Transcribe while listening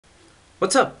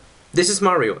What's up? This is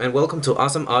Mario and welcome to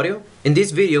Awesome Audio. In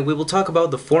this video we will talk about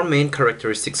the four main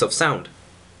characteristics of sound.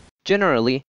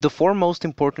 Generally, the four most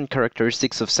important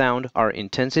characteristics of sound are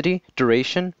intensity,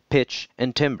 duration, pitch,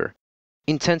 and timbre.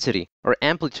 Intensity, or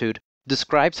amplitude,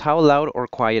 describes how loud or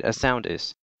quiet a sound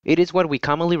is. It is what we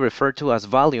commonly refer to as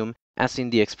volume, as in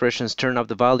the expressions turn up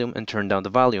the volume and turn down the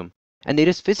volume, and it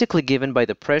is physically given by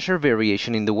the pressure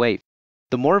variation in the wave.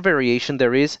 The more variation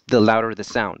there is, the louder the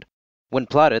sound. When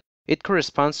plotted, it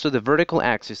corresponds to the vertical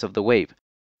axis of the wave.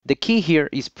 The key here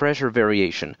is pressure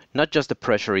variation, not just the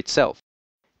pressure itself.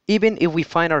 Even if we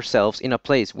find ourselves in a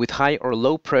place with high or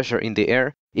low pressure in the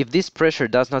air, if this pressure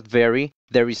does not vary,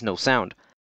 there is no sound.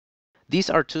 These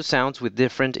are two sounds with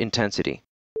different intensity.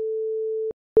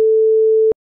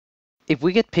 If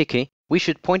we get picky, we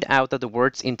should point out that the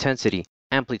words intensity,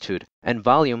 amplitude, and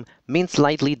volume mean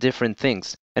slightly different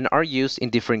things and are used in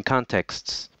different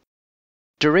contexts.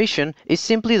 Duration is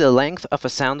simply the length of a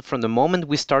sound from the moment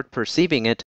we start perceiving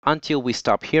it until we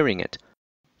stop hearing it.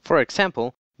 For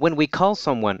example, when we call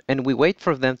someone and we wait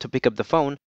for them to pick up the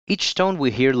phone, each tone we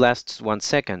hear lasts 1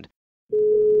 second.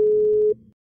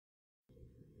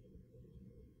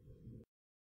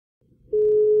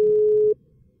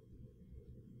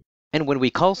 And when we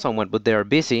call someone but they are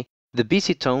busy, the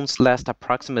busy tones last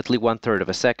approximately 1/3 of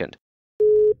a second.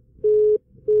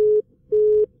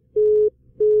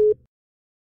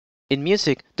 In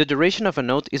music, the duration of a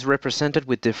note is represented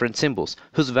with different symbols,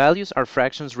 whose values are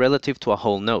fractions relative to a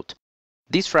whole note.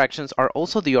 These fractions are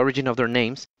also the origin of their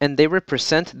names, and they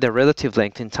represent their relative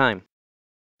length in time.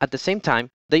 At the same time,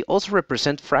 they also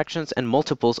represent fractions and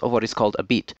multiples of what is called a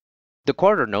beat. The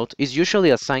quarter note is usually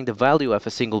assigned the value of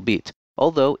a single beat,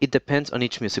 although it depends on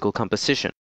each musical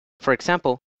composition. For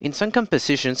example, in some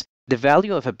compositions, the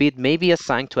value of a beat may be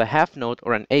assigned to a half note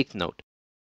or an eighth note.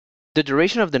 The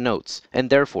duration of the notes, and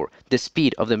therefore the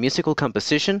speed of the musical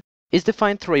composition, is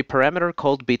defined through a parameter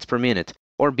called beats per minute,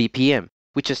 or BPM,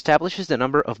 which establishes the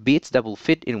number of beats that will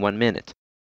fit in 1 minute.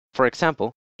 For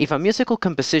example, if a musical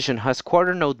composition has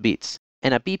quarter note beats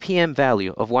and a BPM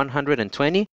value of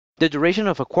 120, the duration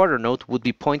of a quarter note would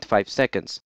be 0.5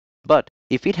 seconds. But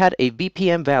if it had a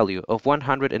BPM value of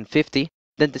 150,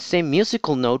 then the same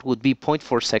musical note would be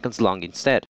 0.4 seconds long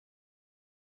instead.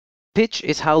 Pitch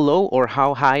is how low or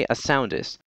how high a sound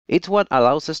is. It's what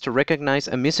allows us to recognize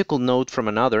a musical note from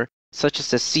another, such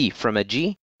as a C from a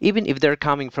G, even if they're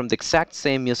coming from the exact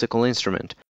same musical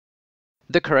instrument.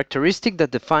 The characteristic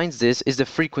that defines this is the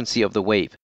frequency of the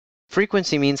wave.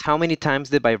 Frequency means how many times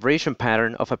the vibration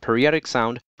pattern of a periodic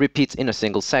sound repeats in a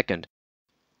single second.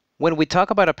 When we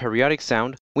talk about a periodic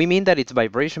sound, we mean that its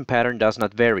vibration pattern does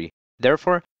not vary.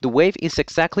 Therefore, the wave is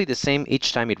exactly the same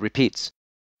each time it repeats.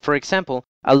 For example,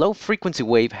 a low-frequency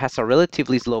wave has a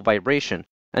relatively slow vibration,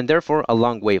 and therefore a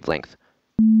long wavelength.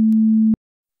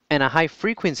 And a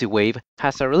high-frequency wave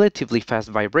has a relatively fast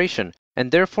vibration,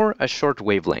 and therefore a short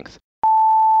wavelength.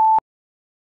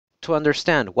 To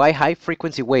understand why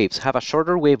high-frequency waves have a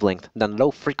shorter wavelength than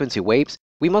low-frequency waves,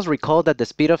 we must recall that the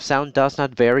speed of sound does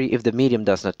not vary if the medium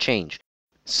does not change.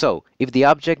 So, if the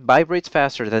object vibrates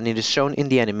faster than it is shown in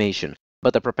the animation,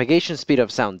 but the propagation speed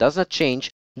of sound does not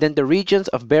change, then the regions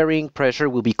of varying pressure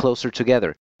will be closer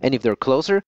together, and if they're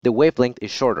closer, the wavelength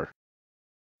is shorter.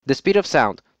 The speed of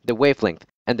sound, the wavelength,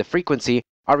 and the frequency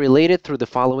are related through the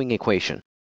following equation.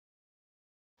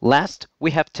 Last,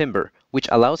 we have timbre, which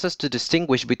allows us to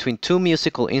distinguish between two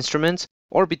musical instruments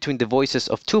or between the voices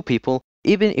of two people,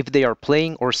 even if they are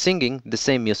playing or singing the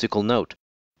same musical note.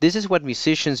 This is what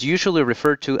musicians usually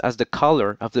refer to as the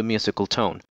color of the musical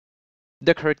tone.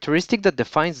 The characteristic that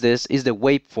defines this is the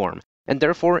waveform, and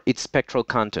therefore its spectral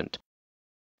content.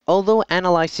 Although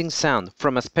analyzing sound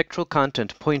from a spectral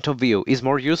content point of view is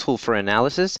more useful for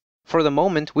analysis, for the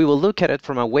moment we will look at it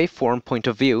from a waveform point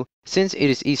of view since it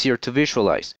is easier to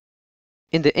visualize.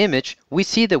 In the image, we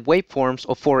see the waveforms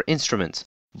of 4 instruments: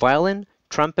 violin,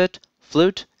 trumpet,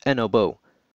 flute, and oboe.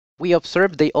 We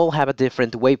observe they all have a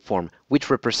different waveform,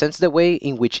 which represents the way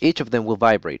in which each of them will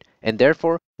vibrate, and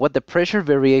therefore what the pressure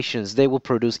variations they will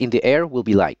produce in the air will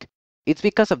be like. It's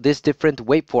because of these different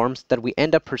waveforms that we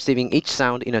end up perceiving each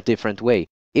sound in a different way,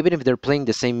 even if they're playing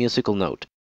the same musical note.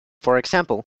 For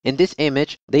example, in this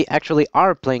image, they actually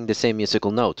are playing the same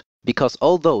musical note, because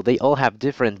although they all have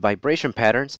different vibration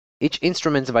patterns, each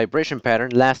instrument's vibration pattern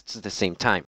lasts the same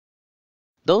time.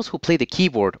 Those who play the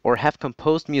keyboard or have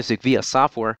composed music via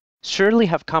software surely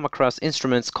have come across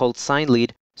instruments called sine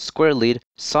lead, square lead,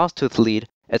 sawtooth lead,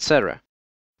 etc.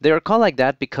 They are called like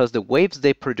that because the waves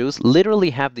they produce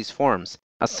literally have these forms: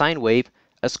 a sine wave,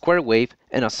 a square wave,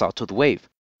 and a sawtooth wave.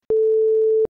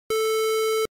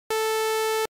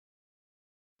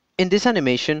 In this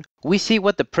animation, we see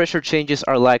what the pressure changes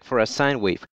are like for a sine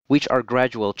wave, which are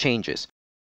gradual changes.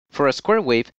 For a square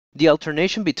wave, the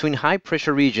alternation between high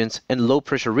pressure regions and low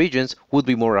pressure regions would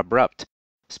be more abrupt.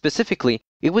 Specifically,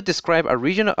 it would describe a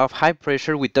region of high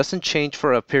pressure which doesn't change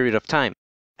for a period of time,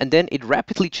 and then it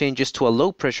rapidly changes to a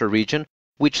low pressure region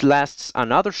which lasts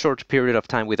another short period of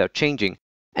time without changing,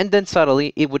 and then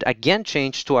suddenly it would again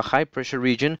change to a high pressure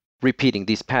region, repeating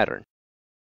this pattern.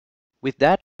 With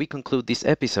that, we conclude this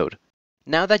episode.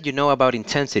 Now that you know about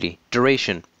intensity,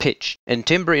 duration, pitch, and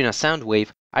timbre in a sound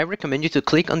wave, I recommend you to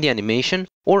click on the animation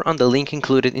or on the link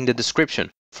included in the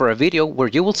description for a video where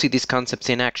you will see these concepts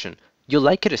in action. You'll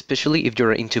like it especially if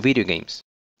you're into video games.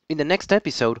 In the next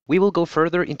episode, we will go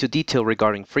further into detail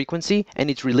regarding frequency and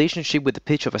its relationship with the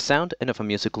pitch of a sound and of a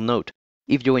musical note.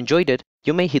 If you enjoyed it,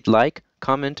 you may hit like,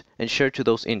 comment, and share to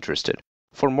those interested.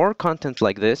 For more content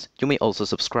like this, you may also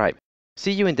subscribe.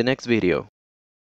 See you in the next video.